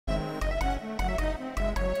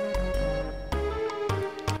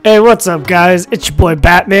Hey, what's up, guys? It's your boy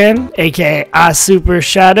Batman, aka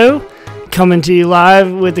iSuperS0NIC, coming to you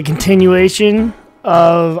live with the continuation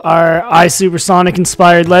of our iSuperS0NIC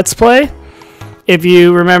inspired Let's Play. If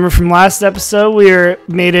you remember from last episode, we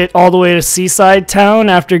made it all the way to Seaside Town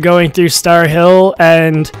after going through Star Hill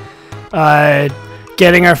and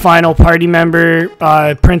getting our final party member,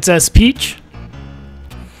 Princess Peach.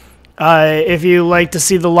 If you like to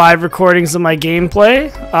see the live recordings of my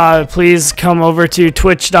gameplay, please come over to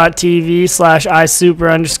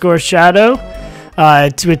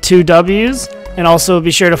twitch.tv/iSuper_Shadow with 2 W's. And also be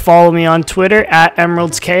sure to follow me on Twitter at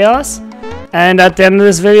Emerald's Chaos. And at the end of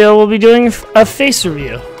this video, we'll be doing a face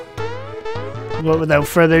review. But without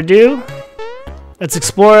further ado, let's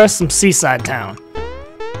explore some Seaside Town.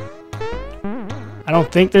 I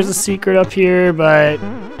don't think there's a secret up here, but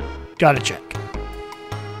gotta check.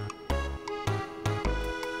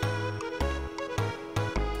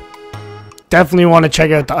 Definitely want to check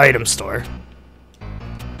out the item store.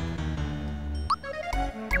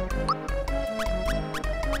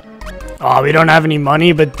 Oh, we don't have any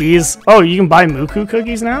money, but these... Oh, you can buy Muku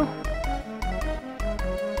cookies now?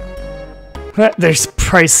 There's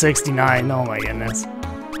price 69. Oh my goodness.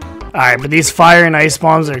 Alright, but these fire and ice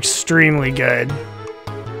bombs are extremely good.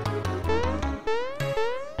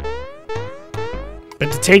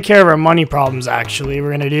 But to take care of our money problems, actually, we're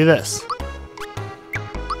going to do this.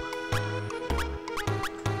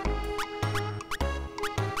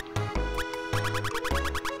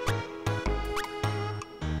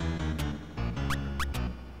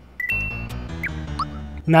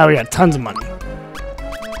 Now we got tons of money.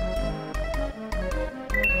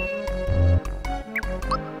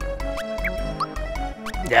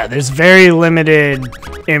 Yeah, there's very limited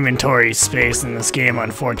inventory space in this game,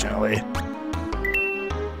 unfortunately.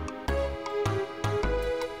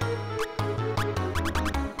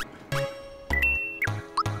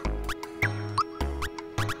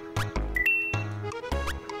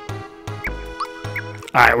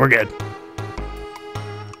 Alright, we're good.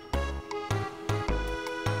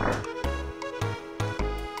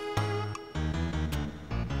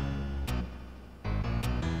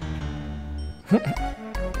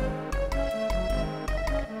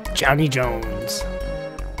 Johnny Jones.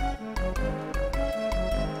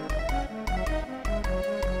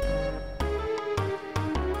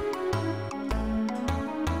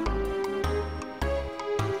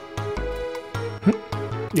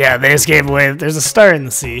 Yeah, they just gave away. There's a star in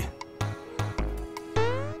the sea.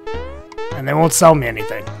 And they won't sell me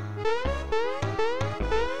anything.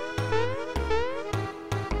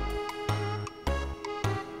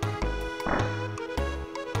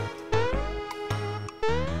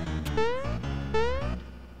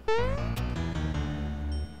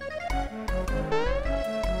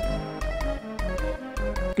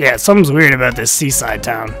 Yeah, something's weird about this seaside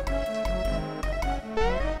town.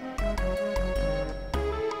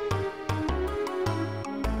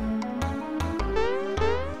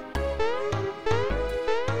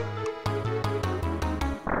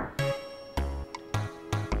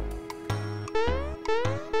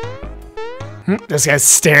 This guy's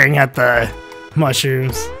staring at the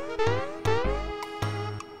mushrooms.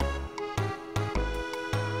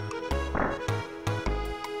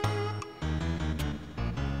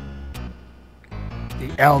 The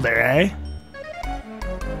Elder, eh?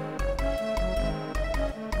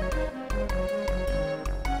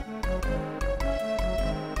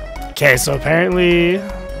 Okay, so apparently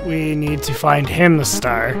we need to find him the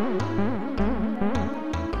star.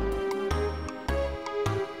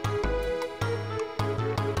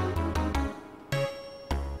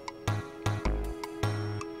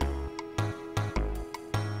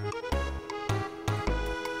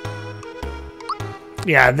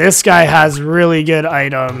 Yeah, this guy has really good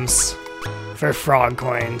items for frog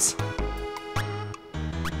coins.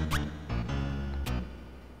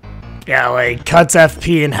 Yeah, like cuts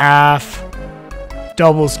FP in half,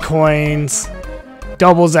 doubles coins,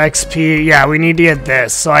 doubles XP. Yeah, we need to get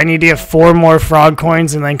this. So I need to get 4 more frog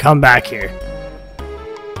coins and then come back here.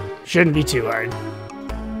 Shouldn't be too hard.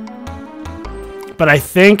 But I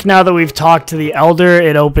think now that we've talked to the Elder,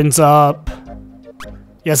 it opens up.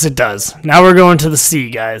 Yes, it does. Now we're going to the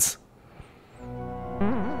sea, guys.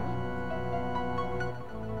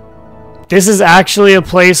 This is actually a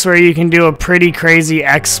place where you can do a pretty crazy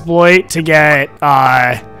exploit to get,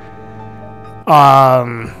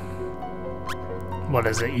 what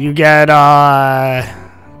is it? You get, oh,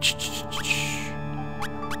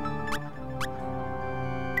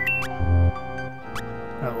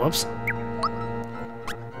 whoops.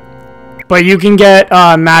 But you can get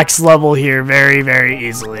max level here very, very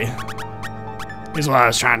easily. Is what I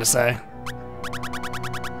was trying to say.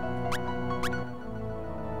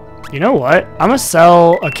 You know what? I'm gonna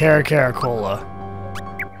sell a Cara Cola.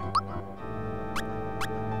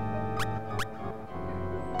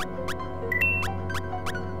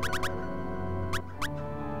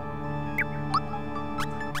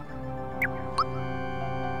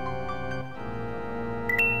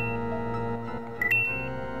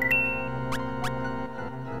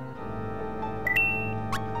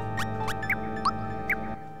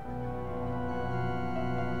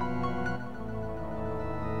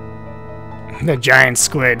 The giant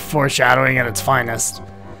squid, foreshadowing at its finest.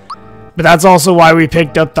 But that's also why we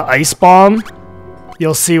picked up the ice bomb.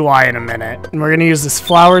 You'll see why in a minute. And we're going to use this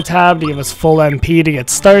flower tab to give us full MP to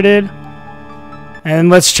get started. And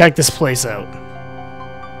let's check this place out.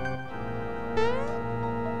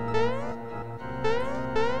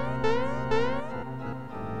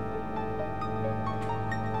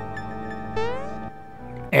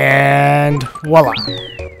 And voila.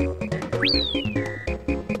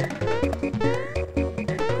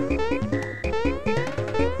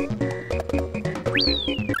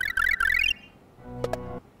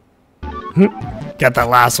 Got that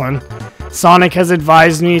last one. Sonic has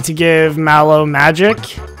advised me to give Mallow magic.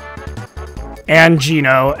 And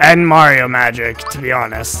Geno and Mario magic, to be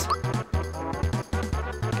honest.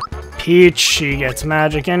 Peach, she gets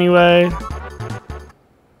magic anyway.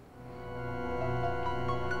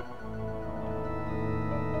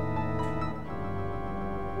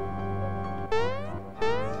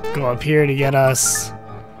 Go up here to get us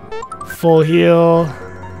full heal.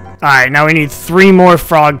 Alright, now we need 3 more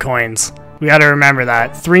frog coins. We gotta remember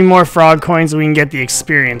that. 3 more frog coins and we can get the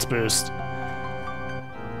experience boost.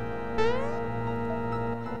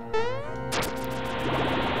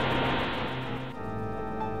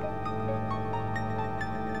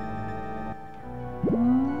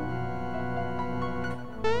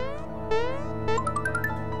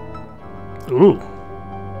 Ooh.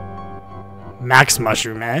 Max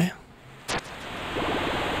mushroom, eh?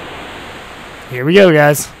 Here we go,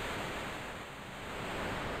 guys.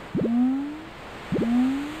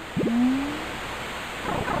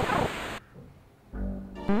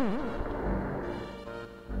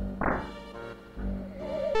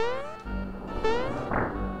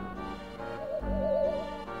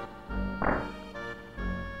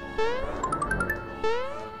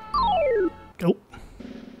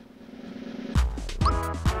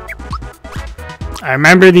 I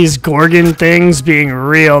remember these Gorgon things being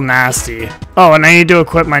real nasty. Oh, and I need to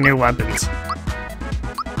equip my new weapons.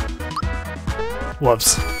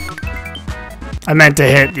 Whoops. I meant to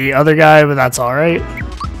hit the other guy, but that's alright.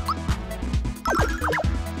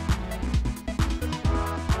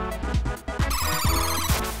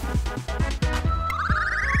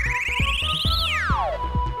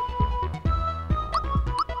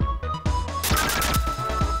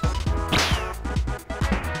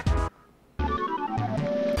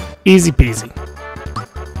 Easy peasy.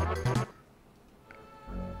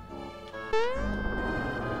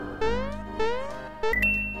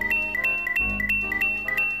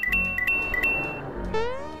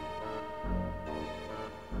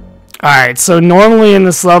 Alright, so normally in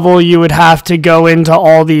this level you would have to go into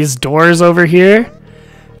all these doors over here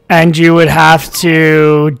and you would have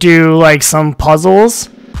to do like some puzzles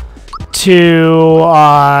to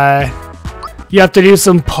you have to do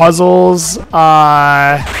some puzzles,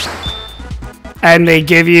 and they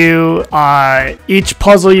give you, each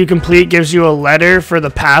puzzle you complete gives you a letter for the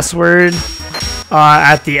password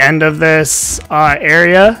at the end of this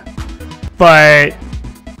area. But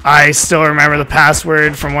I still remember the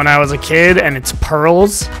password from when I was a kid, and it's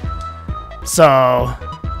pearls. So,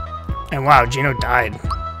 and wow, Geno died.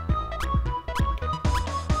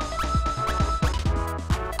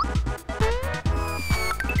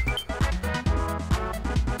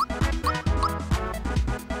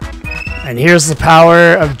 And here's the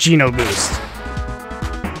power of Geno Boost.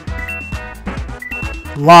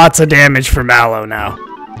 Lots of damage for Mallow now.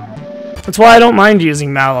 That's why I don't mind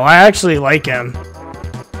using Mallow. I actually like him.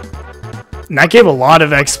 And that gave a lot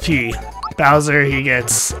of XP. Bowser, he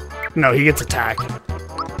gets... No, he gets attack.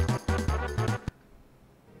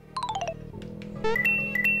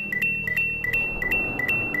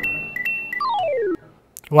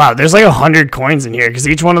 Wow, there's like 100 coins in here, because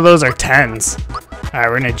each one of those are 10s. Alright,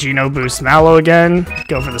 we're gonna Geno Boost Mallow again,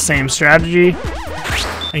 go for the same strategy,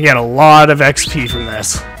 and get a lot of XP from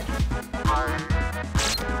this.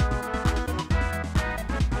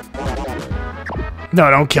 No,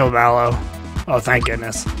 don't kill Mallow. Oh, thank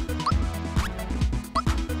goodness.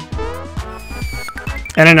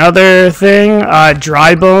 And another thing,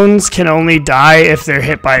 dry bones can only die if they're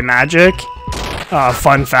hit by magic.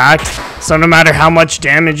 Fun fact. So no matter how much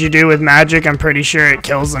damage you do with magic, I'm pretty sure it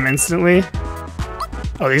kills them instantly.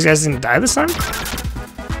 Oh, these guys didn't die this time?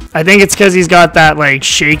 I think it's because he's got that, like,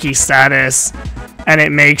 shaky status, and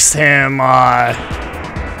it makes him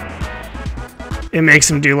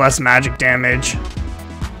do less magic damage.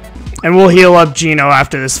 And we'll heal up Gino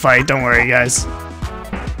after this fight, don't worry, guys.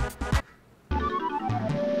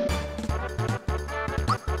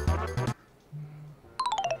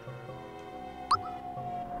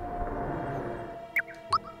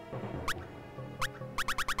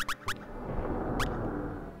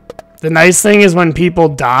 The nice thing is when people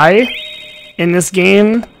die in this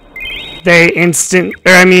game, they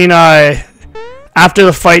after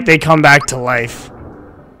the fight, they come back to life.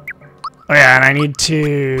 Oh yeah, and I need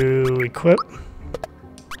to equip.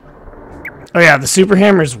 Oh yeah, the super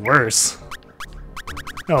hammer's worse.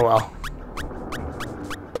 Oh well.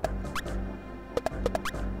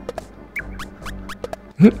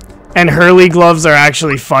 And Hurley gloves are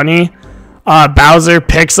actually funny. Bowser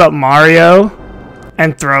picks up Mario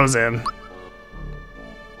and throws him.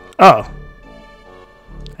 Oh.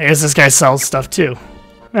 I guess this guy sells stuff too.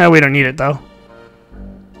 We don't need it though.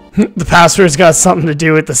 The password's got something to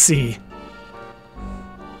do with the C.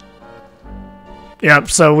 Yep,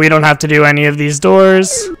 so we don't have to do any of these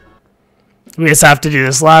doors. We just have to do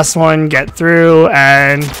this last one, get through,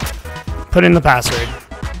 and put in the password.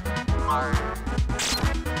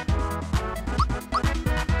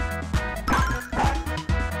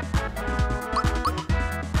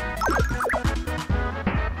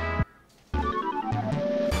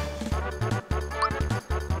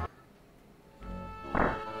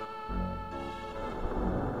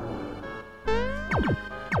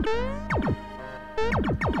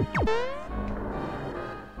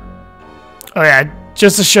 Oh yeah,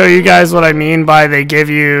 just to show you guys what I mean by they give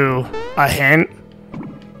you a hint.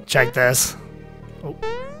 Check this. Oh.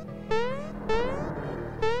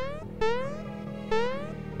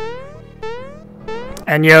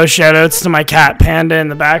 And yo, shoutouts to my cat Panda in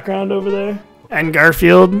the background over there. And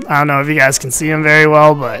Garfield. I don't know if you guys can see him very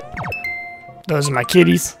well, but those are my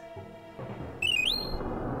kitties.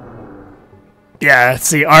 Yeah,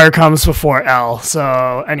 see, R comes before L.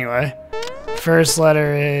 So, anyway. First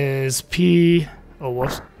letter is P. Oh,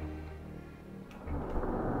 whoops.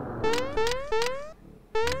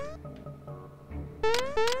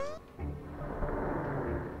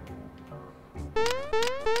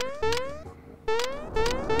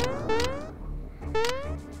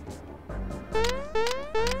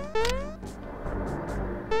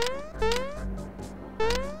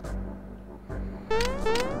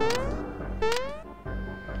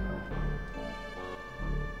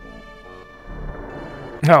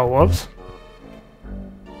 Oh, whoops.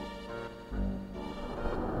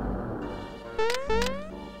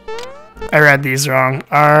 I read these wrong.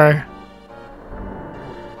 R.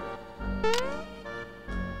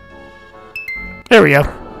 There we go.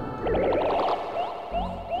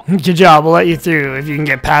 Good job, we'll let you through if you can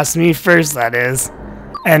get past me first, that is.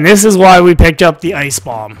 And this is why we picked up the ice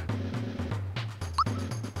bomb.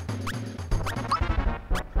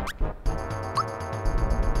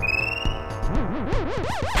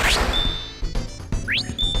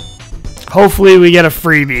 Hopefully we get a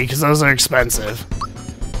freebie, because those are expensive.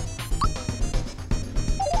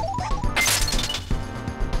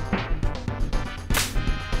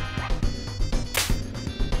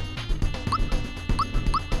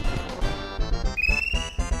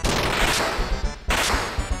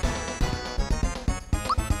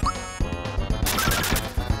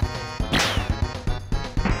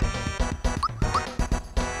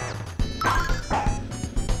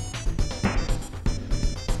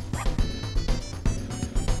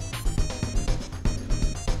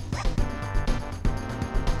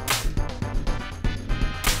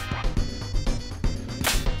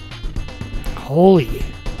 Holy.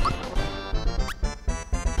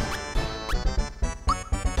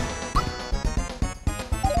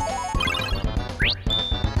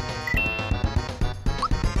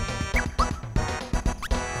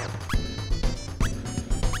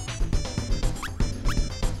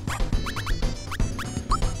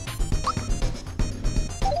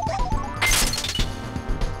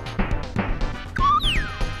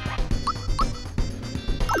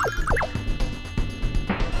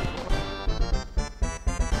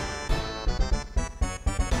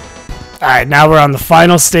 Alright, now we're on the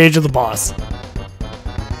final stage of the boss.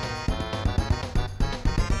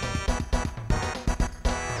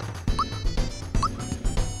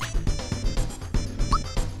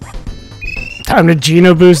 Time to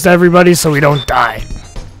Geno boost everybody so we don't die.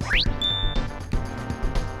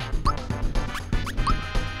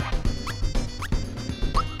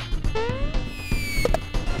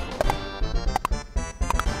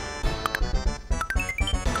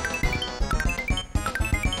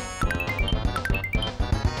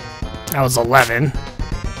 That was 11.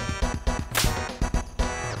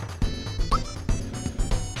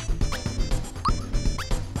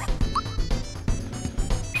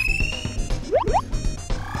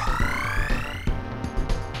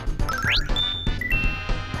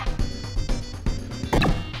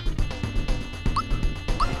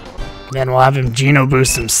 Then we'll have him Geno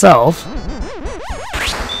boost himself.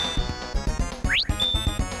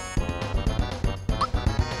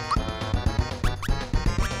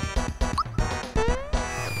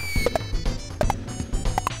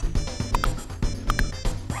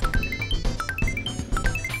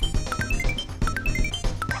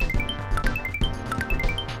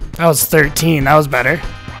 That was 13. That was better.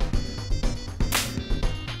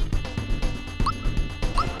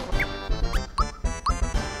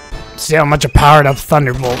 See how much a powered up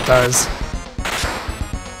Thunderbolt does.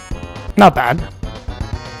 Not bad.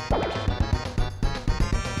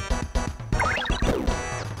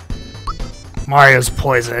 Mario's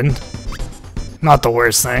poisoned. Not the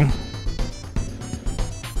worst thing.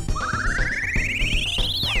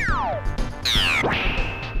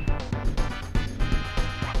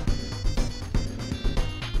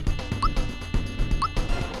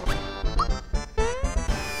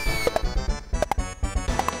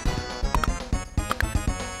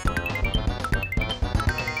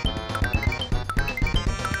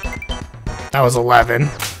 That was 11.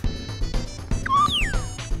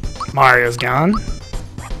 Mario's gone.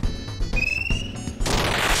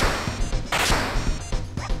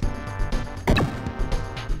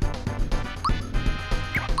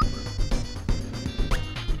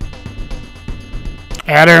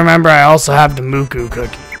 I gotta remember I also have the Muku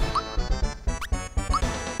cookie.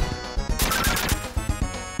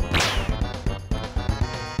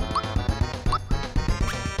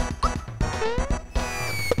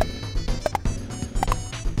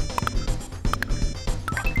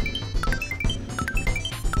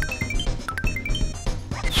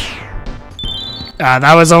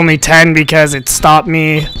 That was only 10 because it stopped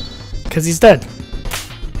me because he's dead.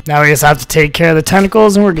 Now we just have to take care of the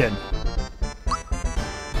tentacles and we're good.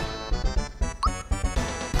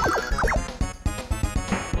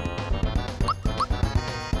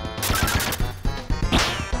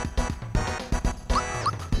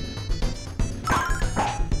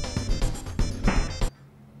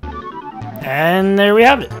 And there we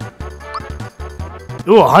have it.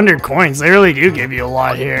 Ooh, 100 coins. They really do give you a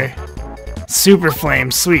lot here. Super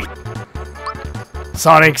Flame, sweet.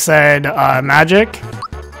 Sonic said magic.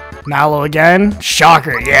 Mallow again.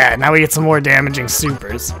 Shocker, yeah. Now we get some more damaging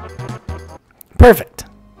supers. Perfect.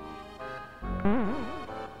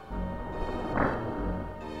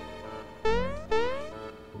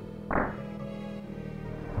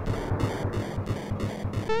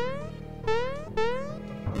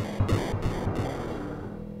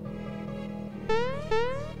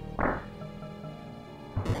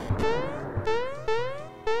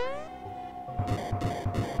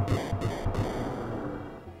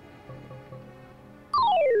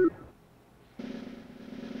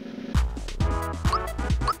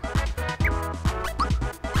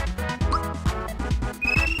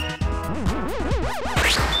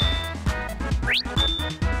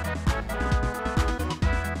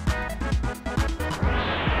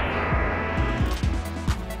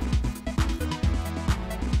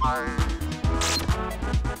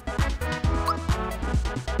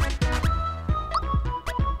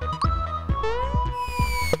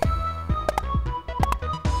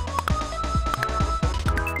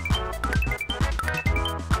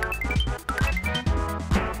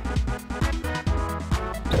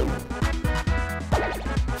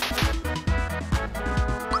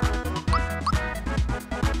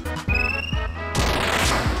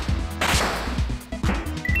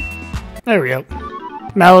 There we go.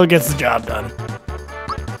 Mallow gets the job done.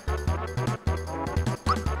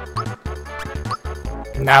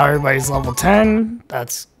 Now everybody's level 10.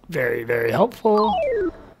 That's very, very helpful.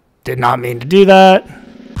 Did not mean to do that.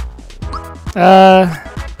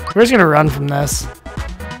 We're just gonna run from this.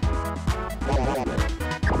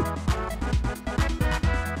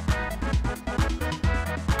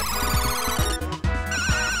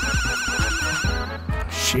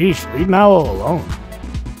 Sheesh, leave Mallow alone.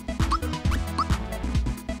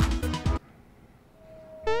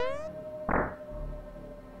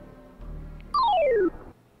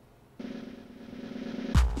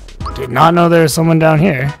 Did not know there was someone down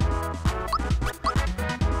here.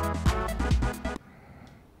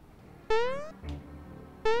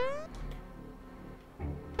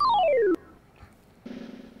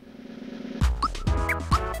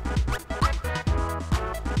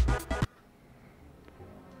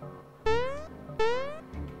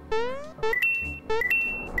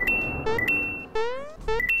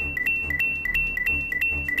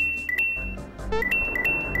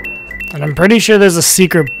 And I'm pretty sure there's a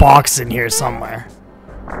secret box in here somewhere.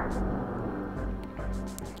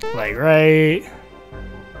 Like, right...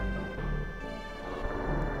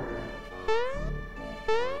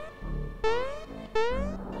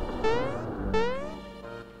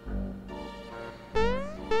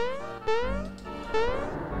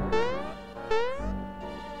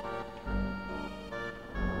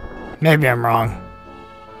 Maybe I'm wrong.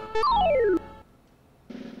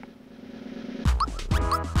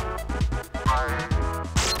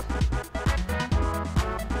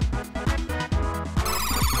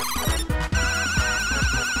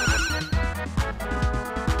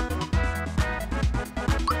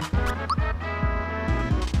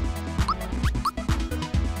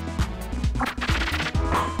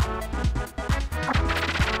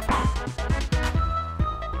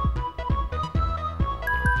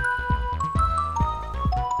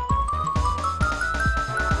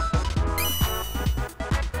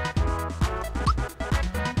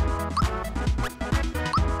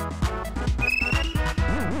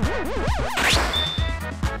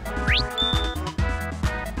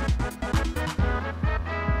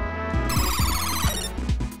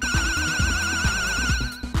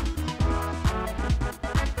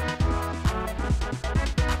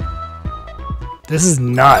 This is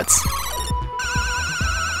nuts.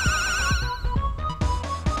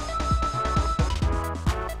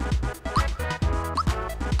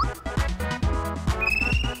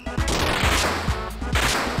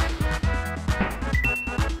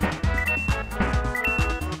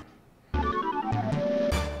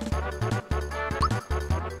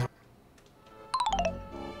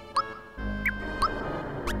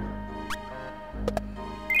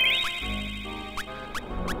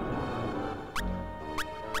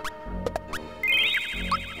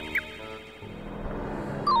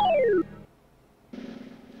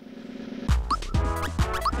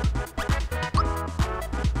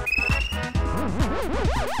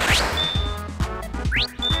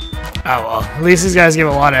 Oh well, at least these guys give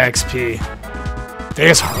a lot of XP. They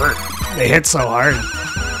just hurt. They hit so hard.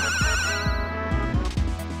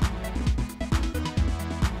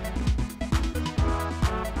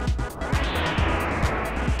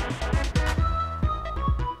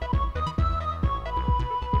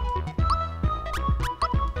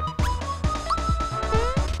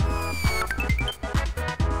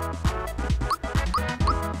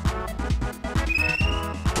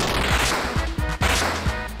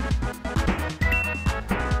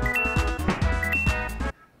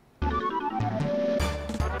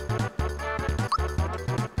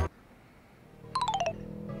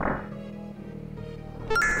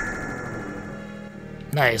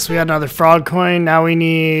 Nice, we got another frog coin. Now we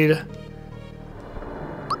need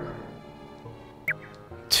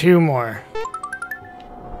 2 more.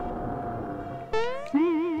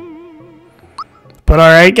 But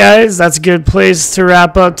alright guys, that's a good place to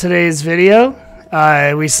wrap up today's video.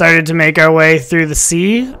 We started to make our way through the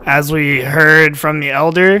sea, as we heard from the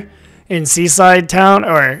Elder in Seaside Town,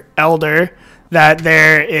 or Elder, that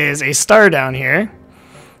there is a star down here.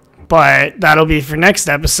 But that'll be for next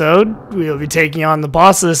episode. We'll be taking on the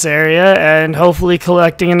boss of this area and hopefully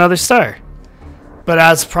collecting another star. But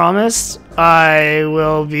as promised, I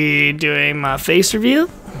will be doing my face review.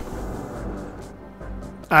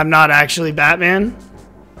 I'm not actually Batman,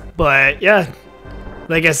 but yeah.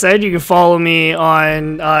 Like I said, you can follow me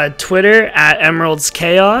on Twitter at Emerald's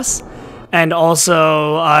Chaos. And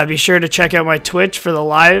also, be sure to check out my Twitch for the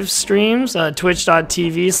live streams,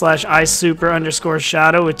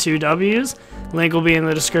 twitch.tv/iSuper_shadow with 2 W's. Link will be in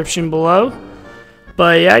the description below.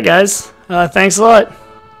 But yeah, guys, thanks a lot.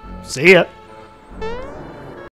 See ya.